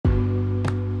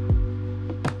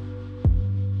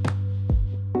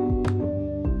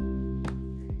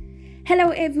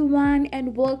Hello everyone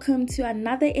and welcome to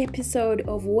another episode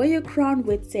of Wear Your Crown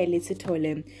with Sally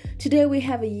Sitole. Today we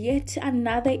have yet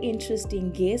another interesting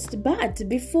guest, but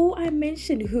before I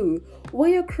mention who, Wear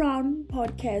Your Crown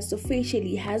podcast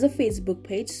officially has a Facebook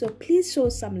page, so please show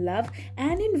some love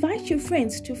and invite your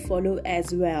friends to follow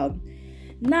as well.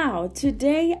 Now,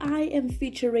 today I am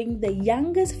featuring the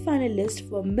youngest finalist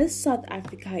for Miss South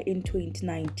Africa in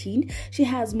 2019. She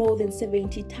has more than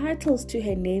 70 titles to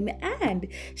her name and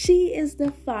she is the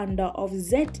founder of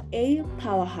ZA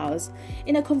Powerhouse.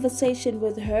 In a conversation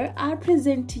with her, I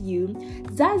present to you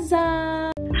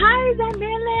Zaza. Hi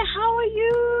Zanele, how are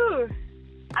you?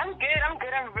 I'm good.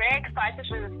 I'm very excited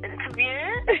for this interview.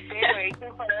 Been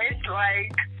waiting for it.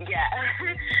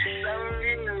 I'm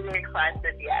really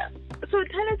excited, yeah. So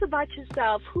tell us about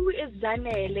yourself. Who is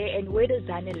Zanele and where does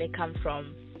Zanele come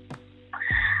from?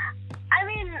 I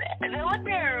mean, there would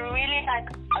be really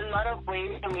a lot of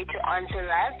ways for me to answer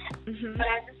that. Mm-hmm. But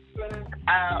I just think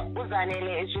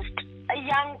Zanele is just a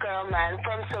young girl, man,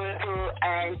 from Soweto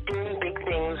and doing big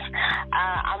things.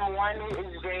 I'm one who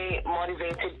is very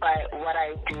motivated by what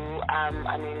I do. I'm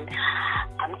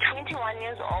 21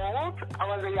 years old. I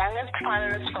was the youngest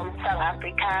finalist from South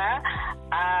Africa.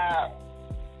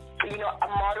 A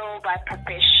model by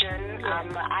profession. I'm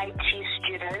an IT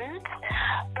student.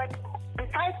 But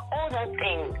besides all those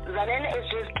things, Zanele is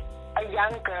just a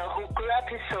young girl who grew up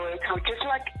in Soweto, just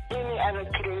like any other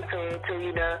kid in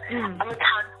Soweto, I'm a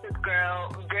talented girl,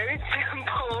 very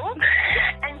simple.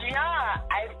 And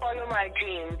I follow my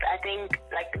dreams. I think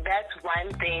that's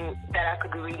one thing that I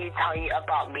could really tell you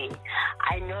about me.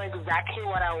 I know exactly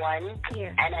what I want,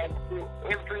 and I do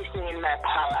everything in my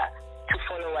power to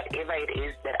follow whatever it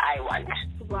is that I want.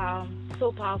 Wow,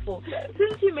 so powerful.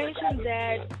 Since you mentioned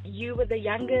that you were the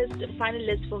youngest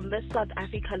finalist for Miss South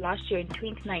Africa last year in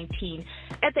 2019,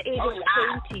 at the age of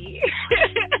 20.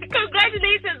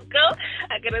 Congratulations, girl.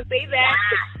 I'm going to say that.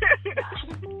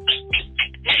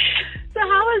 So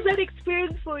how was that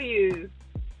experience for you?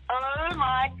 Oh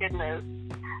my goodness.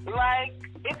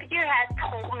 If you had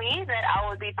told me that I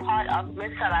would be part of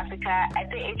Miss South Africa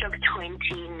at the age of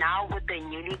 20, now with the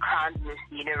newly crowned Miss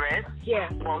Universe,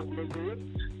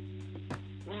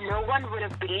 no one would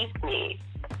have believed me.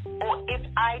 Or if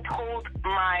I told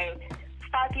my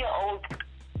 5-year-old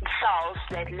self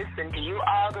that, listen, you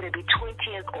are going to be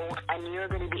 20 years old and you're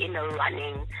going to be in the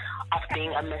running of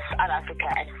being a Miss South Africa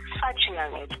at such a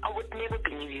young age, I would never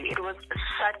believe you. It was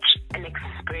such an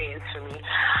experience for me.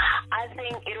 I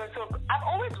think it was I've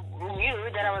always knew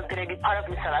that I was going to be part of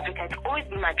Miss South Africa. It's always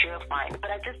been my dream of mine,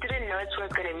 but I just didn't know it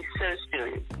was going to be so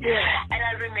soon. Yeah. And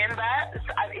I remember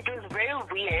it was very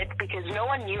weird because no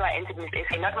one knew I entered Miss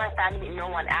SA, not my family, no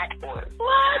one at all.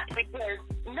 What? Because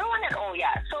no one at all,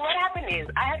 yeah. So what happened is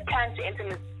I had plans to enter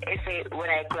Miss SA when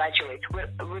I graduate,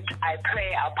 which I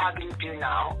pray I'll probably do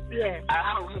now. Yeah.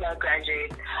 When I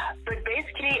graduate. But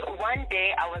basically, one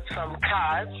day I was from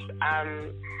class.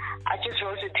 I just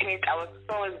wrote a test. I was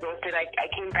so exhausted. I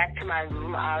came back to my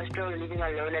room. I was still living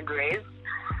alone at Ray's.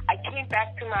 I came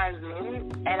back to my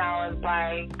room and I was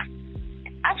like,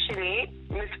 actually,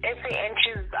 Miss SA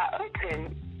entries are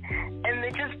open. And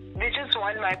they just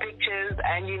want my pictures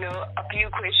and, a few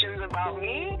questions about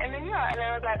me. And then, and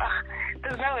I was like,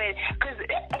 there's no way. Because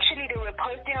actually they were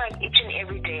posting each and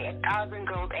every day. 1,000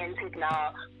 girls entered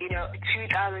now,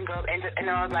 2,000 girls entered. And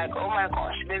I was like, oh my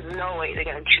gosh, there's no way they're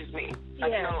going to choose me.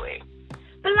 No way.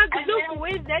 But look,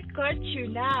 where that got you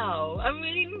now? I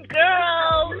mean,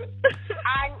 girl.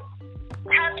 I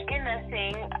tapped in the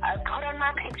thing. I put on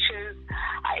my pictures.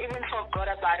 I even forgot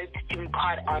about it, to be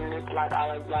quite honest.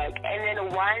 And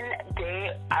then one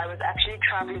day I was actually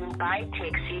traveling by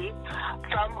taxi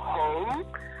from home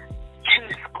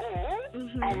to school,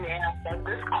 and then I got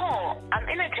this call. I'm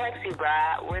in a taxi,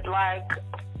 bruh, with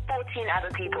 14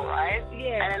 other people, right?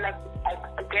 Yeah. And then I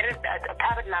get a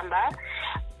private number,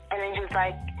 and then she's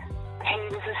like, hey,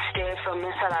 this is Steph from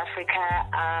Miss South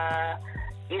Africa.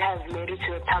 You have made it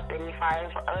to the top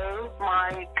 25. Oh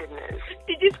my goodness.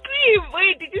 Did you scream?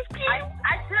 Wait, did you scream?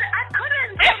 I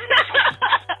couldn't.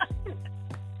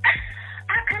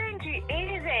 I couldn't do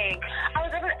anything. I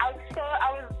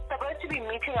was supposed to be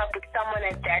meeting up with someone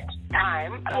at that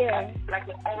time. Like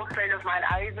an old friend of mine.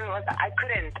 I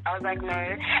couldn't. I was like, no.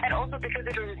 And also because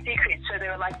it was a secret, so they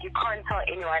were like, you can't tell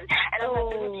anyone. And I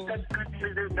was like,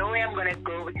 there's no way I'm gonna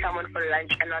go with someone for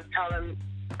lunch and not tell them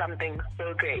something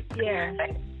so great. Yeah.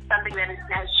 Something that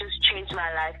has just changed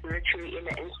my life literally in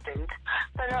an instant.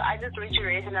 So no, I just went to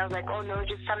Ray's and I was like, oh no,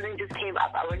 something just came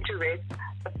up. I went to Ray's.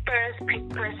 The first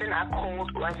person I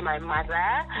called was my mother,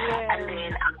 and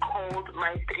then I called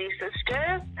my 3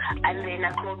 sisters, and then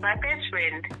I called my best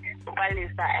friend,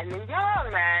 Palisa, and then, yeah,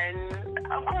 man,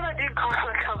 of course I did call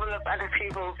a couple of other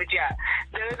people, but yeah,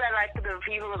 those are like the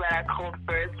people that I called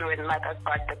first when like I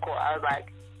got the call. I was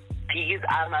like, these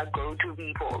are my go-to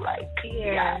people, like,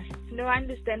 yeah. No, I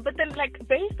understand. But then, like,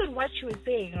 based on what you were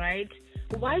saying, right,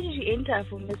 why did you enter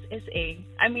for Miss SA?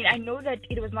 I mean, I know that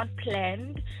it was not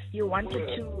planned. You wanted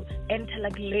to enter,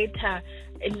 like, later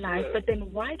in life, but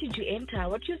then why did you enter?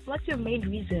 What's your main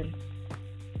reason?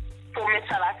 For Miss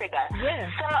South Africa? Yeah.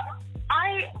 So,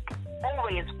 I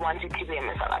always wanted to be in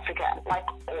Miss South Africa, like,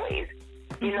 always.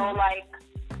 You know, like,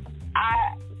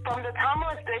 from the time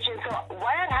I was 13, so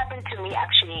what had happened to me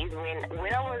actually is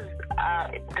when I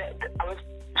was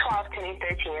 12, turning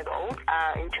 13 years old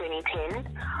in 2010,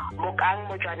 Mokang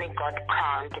Mojane got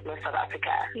crowned Miss South Africa.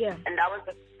 Yeah. And that was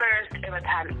the first ever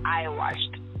time I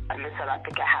watched Miss South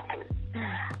Africa happen.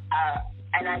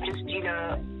 And I just, you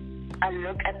know, I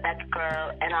looked at that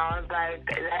girl and I was like,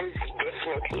 that is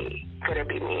definitely going to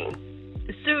be me.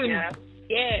 Soon. Yeah.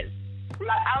 Yes.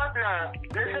 Like, I was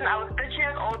 13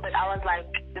 years old, but I was like,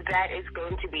 that is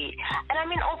going to be. And I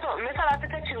mean, also, Miss South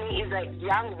Africa to me is a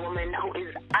young woman who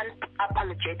is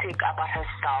unapologetic about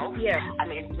herself. Yeah. I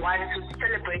mean, one who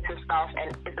celebrates herself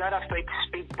and is not afraid to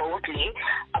speak boldly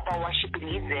about what she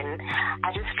believes in.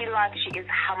 I just feel like she is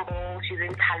humble, she's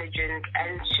intelligent,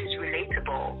 and she's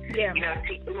relatable. Yeah. You know,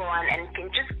 to anyone, and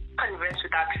can just converse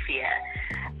without fear.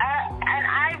 And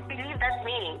I believe that's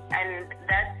me, and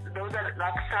those are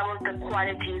like some of the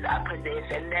qualities I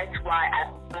possess, and that's why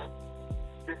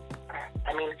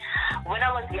I mean, when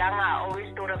I was younger, I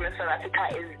always thought of Miss South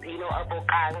Africa as, you know, a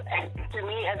Bokang. And to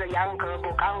me, as a young girl,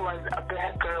 Bokang was a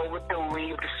black girl with the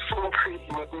weave, so pretty,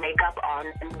 with makeup on,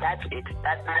 and that's it.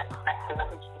 That's at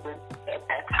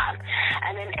that time.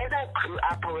 And then as I grew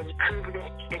up, I was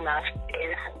privileged enough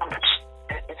in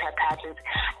her pageant,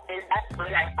 and that's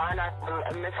when I found out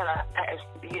Miss South Africa as,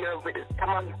 you know, with some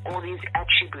of all these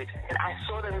attributes, and I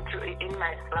saw them in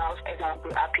myself as I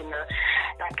grew up, you know,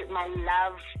 like my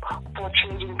love for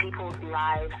changing people's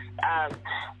lives,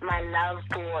 my love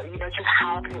for, you know, just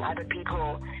helping other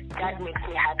people. That makes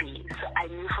me happy. So I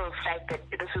knew for a fact that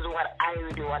this is what I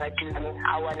really want to do.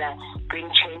 I want to bring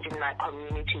change in my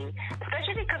community,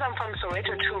 especially because I'm from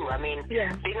Soweto too. I mean,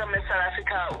 being a Miss South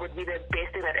Africa would be the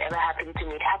best thing that ever happened to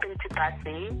me. It happened to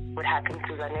Pasi, would happen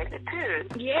to Zanette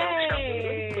too.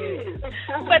 Yay!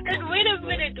 But then wait a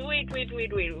minute,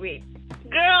 wait.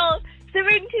 Girl,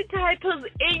 70 titles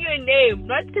in your name,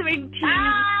 not 17,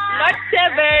 not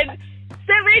 7.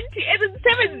 70, and it's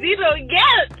 70,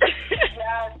 yes.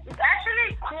 Yeah, it's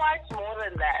actually quite more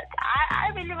than that.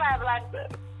 I believe I have like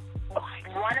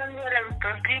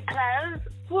 150 plans.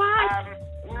 What?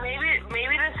 Maybe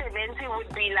the 70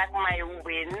 would be like my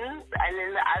wins, and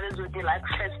then the others would be like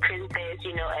First Princess,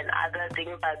 you know, and other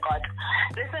things I got.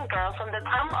 Listen, girl, from the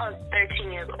time I was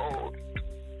 13 years old,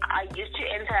 I used to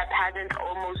enter a pageant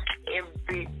almost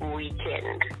every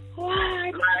weekend.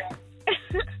 What? Like,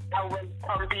 I was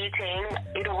competing.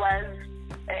 It was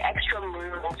an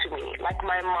extramural to me. Like,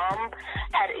 my mom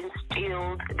had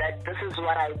instilled that this is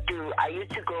what I do. I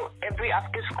used to go every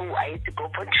after school. I used to go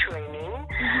for training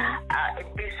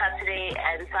every Saturday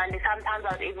and Sunday. Sometimes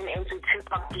I would even enter 2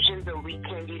 competitions a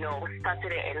weekend, you know,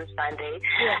 Saturday and Sunday.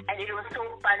 And it was so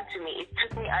fun to me. It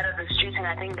took me out of the streets, and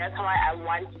I think that's why I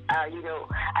want, you know,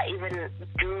 I even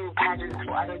do pageants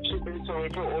for other kids in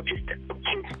Soweto, or just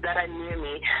kids that are near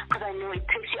me, because I know it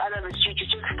takes you out of the street. You're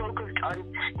just focused on,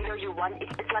 you know, you want,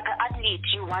 it's like an athlete.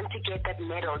 You want to get that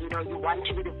medal, you know, you want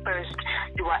to be the first.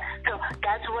 So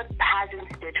that's what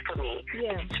pageants did for me.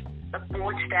 It's a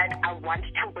sport that I want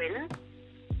to win.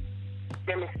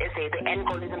 The Miss SA, the end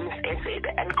goal is a Miss SA,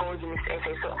 the end goal is a Miss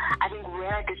SA. So I think when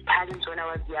I did pageants when I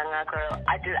was younger, girl,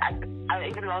 I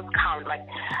even lost count. Like,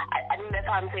 I think that's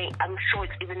why I'm saying, I'm sure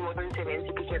it's even more than 70,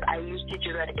 because I used to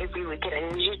do that every weekend,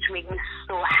 and it used to make me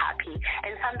so happy.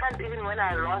 And sometimes even when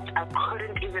I lost, I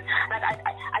couldn't even, like,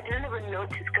 I didn't even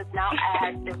notice, because now I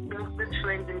had the closest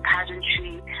friends in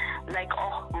pageantry. Like,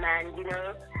 oh man, you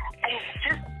know, and it's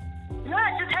just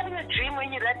having a dream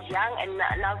when you're that young, and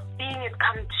now seeing it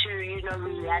come to, you know,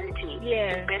 reality.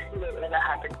 The best thing that ever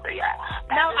happened. So yeah.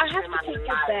 Now I have to take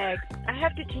you back. I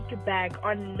have to take you back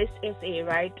on Miss SA,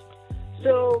 right?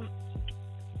 So,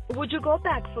 would you go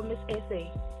back for Miss SA?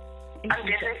 I'm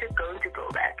definitely going to go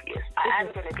back. Yes, I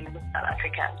am going to be Miss South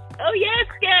Africa. Oh yes,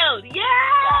 girl.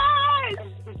 Yes.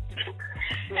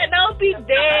 And I'll be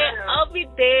there. I'll be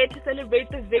there to celebrate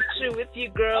the victory with you,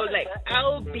 girl. Like,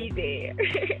 I'll be there.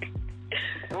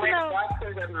 When God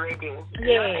says I'm ready.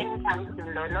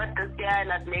 No, not this year,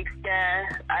 not next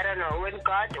year. I don't know. When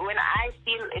I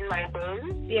feel in my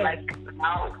bones, like,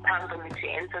 now it's time for me to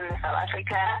enter South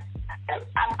Africa,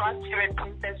 I'm God's favorite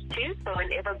princess too, so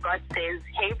whenever God says,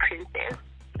 hey princess,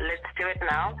 let's do it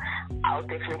now, I'll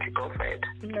definitely go for it.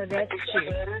 No, that's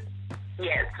true.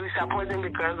 Yes, we're supposing the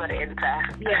girls that enter.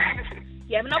 Yeah.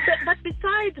 Yeah, no, but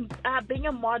besides being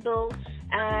a model,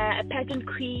 a pageant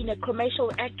queen, a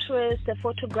commercial actress, a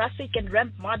photographic and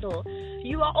ramp model,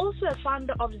 you are also a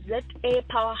founder of ZA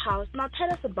Powerhouse. Now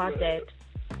tell us about that.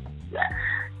 Yeah.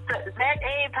 So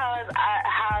ZA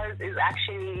Powerhouse is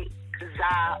actually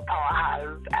ZA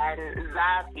Powerhouse, and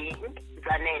ZA being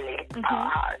Zanele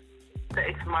Powerhouse. So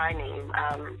it's my name,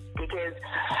 because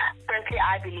firstly,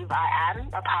 I believe I am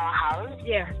a powerhouse.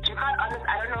 Yeah. To be quite honest,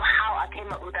 I don't know how I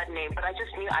came up with that name, but I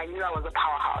knew I was a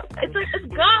powerhouse.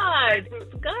 It's God.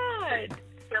 It's God.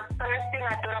 The first thing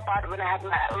I thought about when I had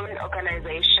my own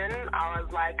organization, I was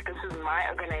like, this is my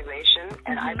organization,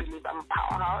 and I believe I'm a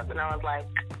powerhouse, and I was like,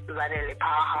 Zanele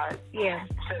Powerhouse. Yeah.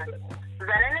 So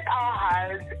Zanele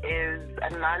Powerhouse is a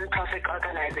non-profit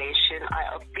organization.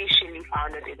 I officially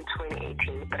founded in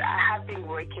 2018, but I have been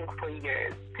working for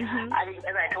years. I think,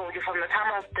 as I told you, from the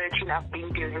time I was 13, I've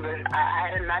been doing this. I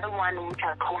had another one which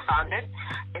I co-founded,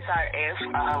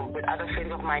 SRF, with other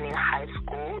friends of mine in high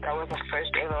school. That was the first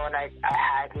ever one I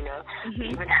had, you know. We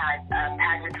even had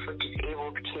pageant for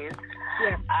disabled kids.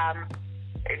 Yeah.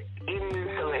 In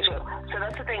Soweto. So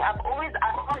that's the thing. I've always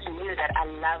knew that I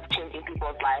love changing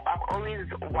people's life. I've always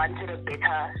wanted a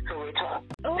better Soweto.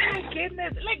 Oh my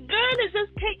goodness. Like, girl is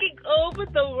just taking over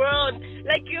the world.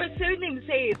 Like your surname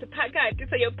says, Phakathi.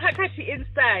 So you're Phakathi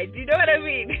inside. You know what I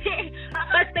mean?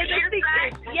 But the thing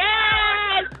is,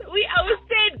 yes! We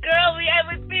understand, girl. We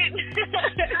understand.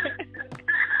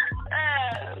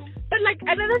 But like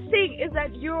another thing is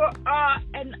that you are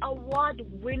an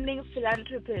award-winning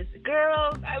philanthropist,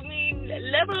 girl. I mean,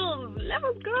 levels,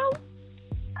 girl.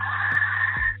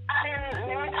 Let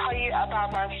me tell you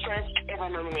about my first ever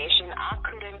nomination. I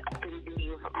couldn't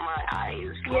believe my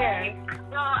eyes. Yeah.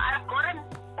 So I got a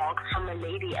box from a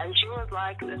lady, and she was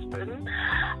like, "Listen,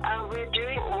 we're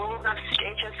doing Women of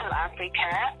Stature South Africa,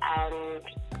 and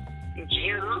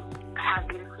you have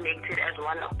been selected as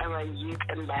one of our youth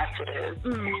ambassadors."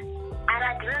 And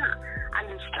I didn't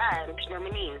understand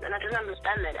nominees, and I didn't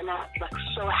understand that, and I was like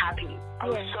so happy. I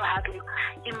was so happy.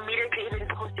 Immediately even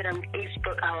posted on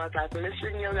Facebook. I was like,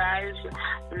 listen, you guys,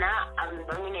 now I'm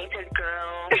nominated,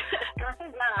 girl.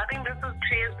 I think this was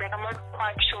 2 years back. I'm not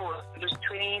quite sure. It was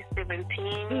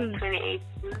 2017,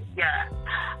 2018. Yeah.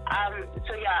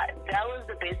 So yeah, that was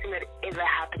the best thing that ever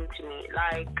happened to me.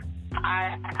 Like,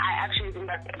 I actually think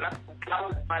that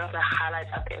was one of the highlights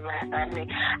I've ever had.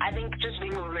 I think just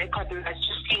being recognized,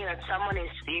 just seeing that someone is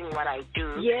seeing what I do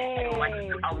and wants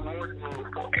to award me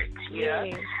for it. Yeah.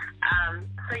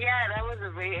 So yeah, that was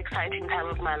a very exciting time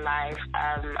of my life.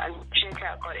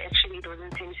 Unfortunately, it was in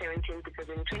 2017 because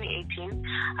in 2018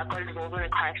 I got involved in a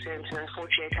car accident, and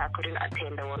unfortunately I couldn't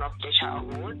attend the One of Desha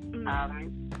Award.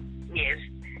 Yes.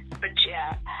 But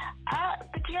yeah,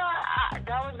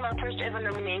 that was my first ever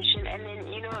nomination. And then,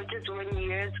 you know, just when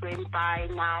years went by,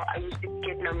 now I used to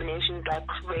get nominations like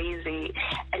crazy.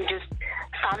 And just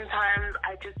sometimes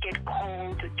I just get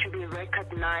called to be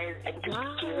recognized and just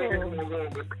given an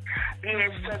award.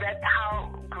 Yes, so that's how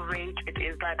great it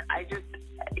is. Like, I just,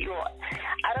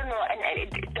 I don't know, and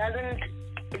it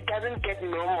doesn't get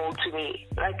normal to me.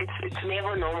 Like, it's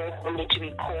never normal for me to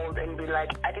be called and be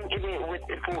like, I think even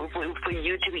for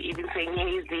you to be even saying,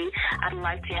 hey Z, I'd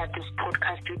like to have this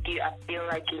podcast with you. I feel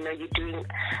like, you know, you're doing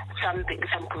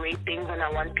some great things, and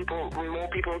I want more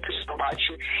people to know about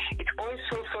you. It's always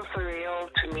so surreal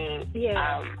to me.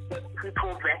 Yeah.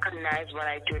 People recognize what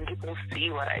I do and people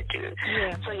see what I do.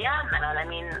 Yeah. So yeah, man, I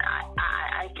mean,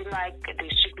 I feel like there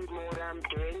should be more that I'm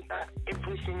doing, but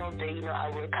every single day, you know, I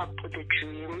wake up with a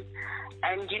dream,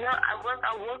 and you know, I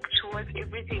work towards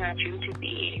everything I dream to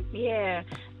be. Yeah.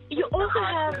 You also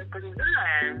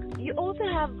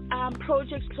have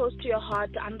projects close to your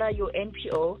heart under your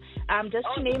NPO. Just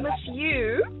to name a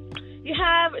few, you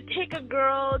have Take a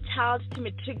Girl Child to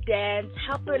Matric Dance,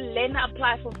 Help Lena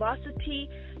Apply for Varsity,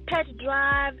 Pet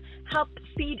Drive, Help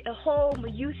Feed a Home,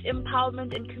 Youth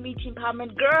Empowerment and Community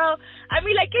Empowerment. Girl, I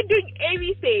mean, like, you're doing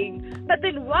everything. But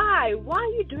then why? Why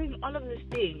are you doing all of these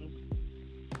things?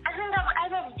 I think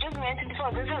as I've just mentioned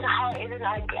before, this is how it is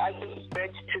I give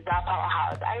birth to ZA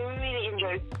Powerhouse. I really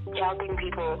enjoy helping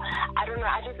people. I don't know,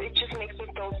 it just makes me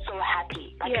feel so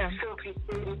happy. Like, it's so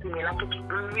fulfilling to me. Like, it's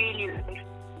really,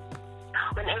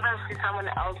 whenever I see someone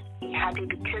else be happy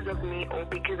because of me or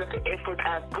because of the effort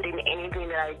I've put in anything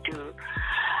that I do.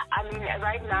 I mean,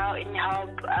 right now in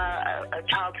Help a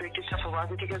Child Register for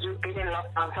Varsity, because we've been in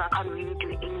lockdown, so I can't really do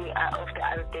any of the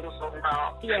other things for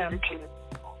now. Yeah.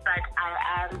 but I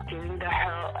am doing the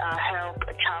help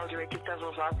a child register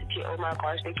for varsity. Oh my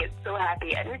gosh, they get so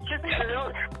happy, and it's just it's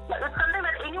something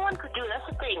that anyone could do. That's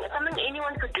the thing. It's something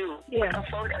anyone could do with a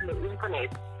phone and the internet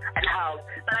and help.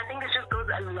 But I think it just goes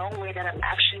a long way that I'm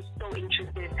actually so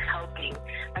interested in helping.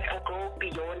 Like I go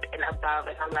beyond and above,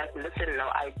 and I'm like, listen, no,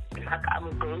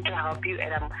 I'm going to help you,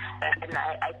 and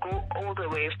I go all the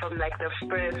way from like the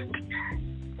first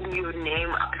new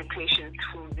name application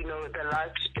to the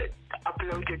last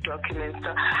uploaded documents.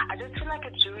 So I just feel like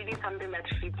it's really something that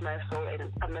feeds my soul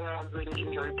and something I really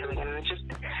enjoy doing, and it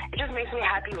just makes me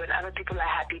happy when other people are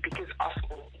happy because of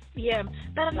me. Yeah,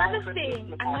 but another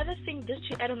thing, just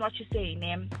to add on what you're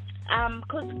saying,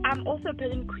 because I'm also a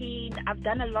present queen. I've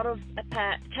done a lot of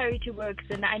charity works,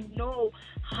 and I know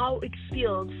how it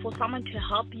feels for someone to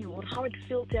help you, or how it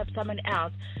feels to help someone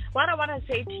else. What I want to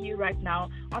say to you right now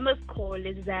on this call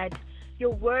is that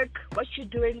your work, what you're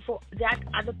doing for that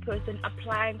other person,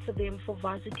 applying for them for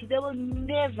varsity, they will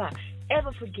never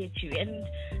ever forget you. And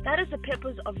that is the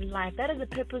purpose of life. That is the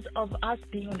purpose of us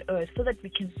being on earth, so that we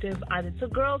can serve others. So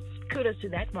girls, kudos to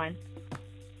that one.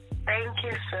 Thank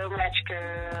you so much,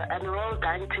 girl, and well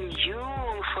done to you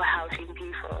for helping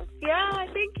people. Yeah,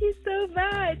 thank you so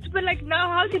much. But like now,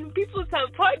 how can people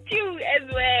support you as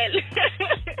well?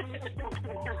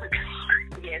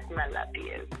 Yes, my love,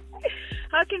 yes.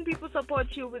 How can people support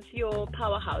you with your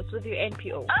powerhouse, with your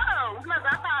NPO? Oh, my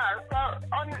Powerhouse. So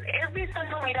on every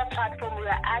social media platform, we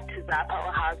are at the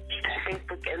Powerhouse,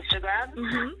 Facebook, Instagram.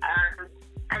 Mm-hmm.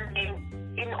 And then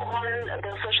in all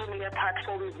the social media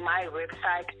platforms, my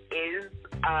website is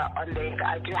on there.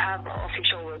 I do have an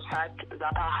official website, the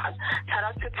Powerhouse. Shout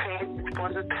out to Ted,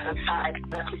 sponsored the website.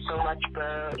 Thank you so much,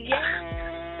 bro.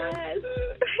 Yes.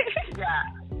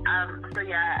 So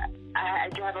yeah, I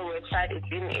do have a website. It's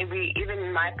in even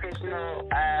in my personal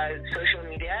social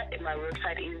media. My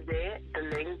website is there. The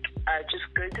link. Just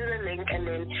go to the link, and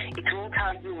then it will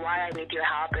tell you why I need your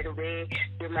help and where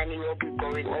your money will be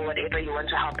going, or whatever you want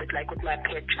to help with, like with my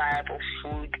pet tribe or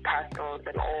food, pastels,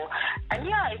 and all. And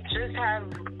yeah, it just have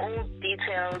all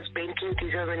details, banking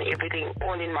details, and everything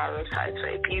all in my website. So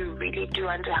if you really do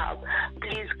want to help,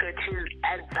 please go to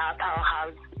 @the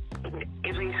Powerhouse in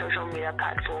every social media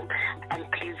platform,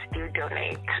 and please do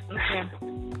donate.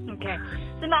 Okay.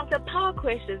 So now the power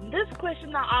question. This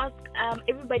question I ask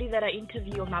everybody that I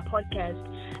interview on my podcast,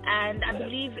 and I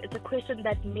believe it's a question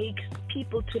that makes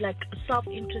people to like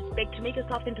make a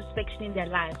self-introspection in their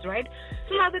lives, right?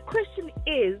 So now the question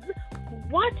is,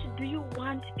 what do you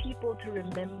want people to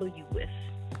remember you with?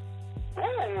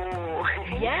 Oh,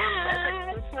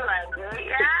 yeah.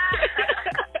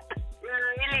 It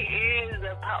really is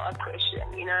a power question,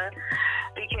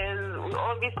 because we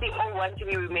obviously all want to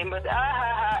be remembered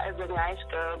as a nice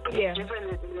girl, but it's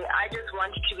different with me. I just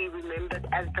want to be remembered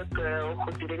as the girl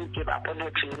who didn't give up on her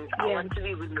dreams. I want to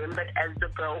be remembered as the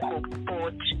girl who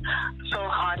fought so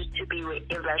hard to be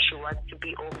wherever she wants to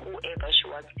be, or whoever she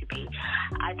wants to be.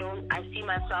 I see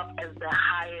myself as the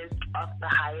highest of the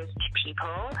highest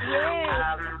people.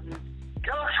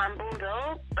 So humble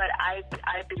though, but I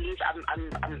believe I'm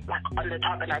like on the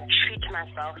top, and I treat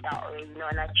myself that way,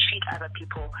 and I treat other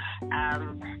people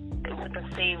with the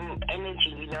same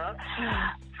energy,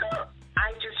 So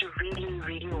I just really,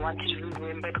 really want to be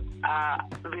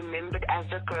remembered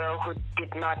as a girl who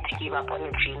did not give up on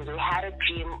her dreams. We had a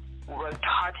dream, worked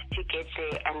hard to get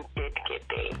there, and did get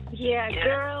there. Yeah,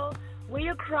 girl. Wear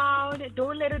your crown,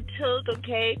 don't let it tilt,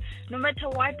 okay? No matter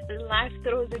what life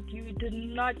throws at you, do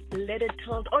not let it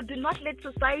tilt, or do not let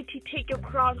society take your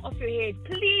crown off your head.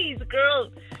 Please, girl,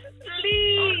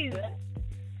 please.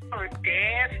 Oh,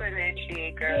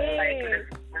 definitely, girl. Yes.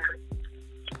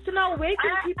 So now, where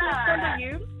can people follow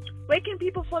you? Where can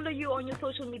people follow you on your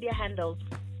social media handles?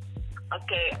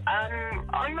 Okay,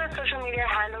 on my social media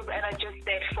handles, and I just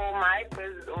said for my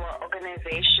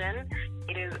organization,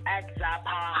 it is @the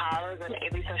Powerhouse on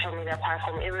every social media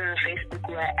platform. Even on Facebook,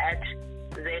 we're at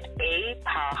ZA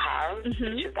Powerhouse,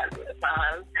 which is the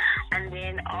Powerhouse. And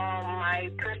then on my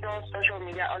personal social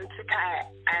media on Twitter,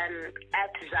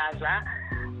 @Zaza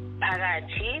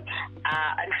Phakathi.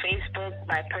 On Facebook,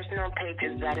 my personal page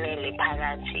is Zanele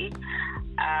Phakathi.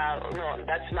 No,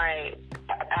 that's my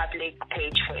public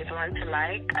page for everyone to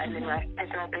like, and then my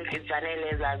personal page is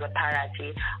Zanele Zaza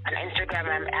Phakathi. On Instagram,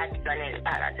 I'm @Zanele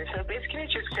Phakathi. So basically,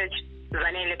 just search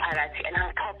Zanele Phakathi, and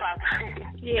I'll pop up.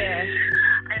 Yeah.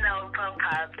 And I'll pop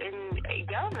up. And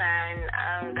yeah,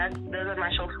 man, those are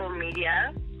my social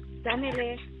media.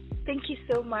 Zanele, thank you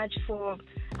so much for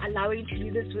allowing to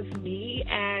do this with me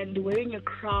and wearing a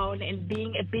crown and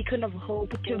being a beacon of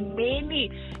hope to many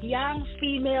young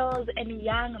females and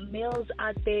young males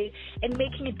out there, and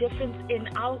making a difference in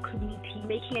our community,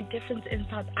 making a difference in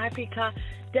South Africa.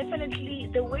 Definitely,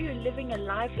 the way you're living your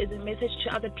life is a message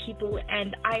to other people,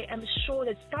 and I am sure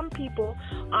that some people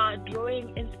are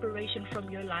drawing inspiration from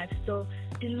your life. So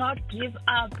do not give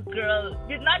up, girl.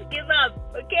 Do not give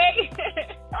up, okay?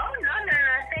 Oh, no.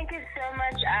 Thank you so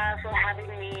much for having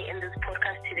me in this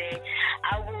podcast today.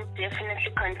 I will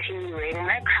definitely continue wearing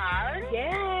my crown.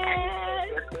 Yes.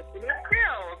 And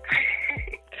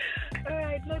all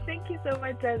right. No, thank you so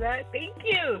much, Dada. Thank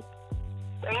you.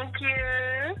 Thank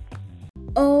you.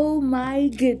 Oh my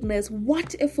goodness,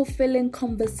 what a fulfilling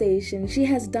conversation. She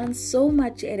has done so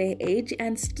much at her age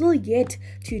and still yet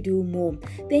to do more.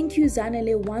 Thank you,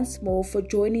 Zanele, once more for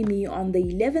joining me on the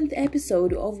 11th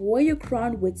episode of Wear Your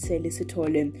Crown with Sally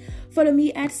Sithole. Follow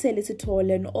me at Sally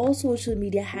Sithole on all social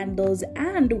media handles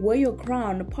and Wear Your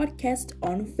Crown podcast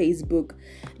on Facebook.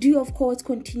 Do, of course,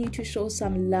 continue to show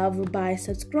some love by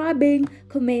subscribing,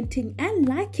 commenting, and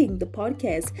liking the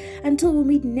podcast. Until we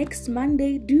meet next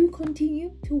Monday, do continue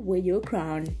to wear your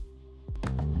crown.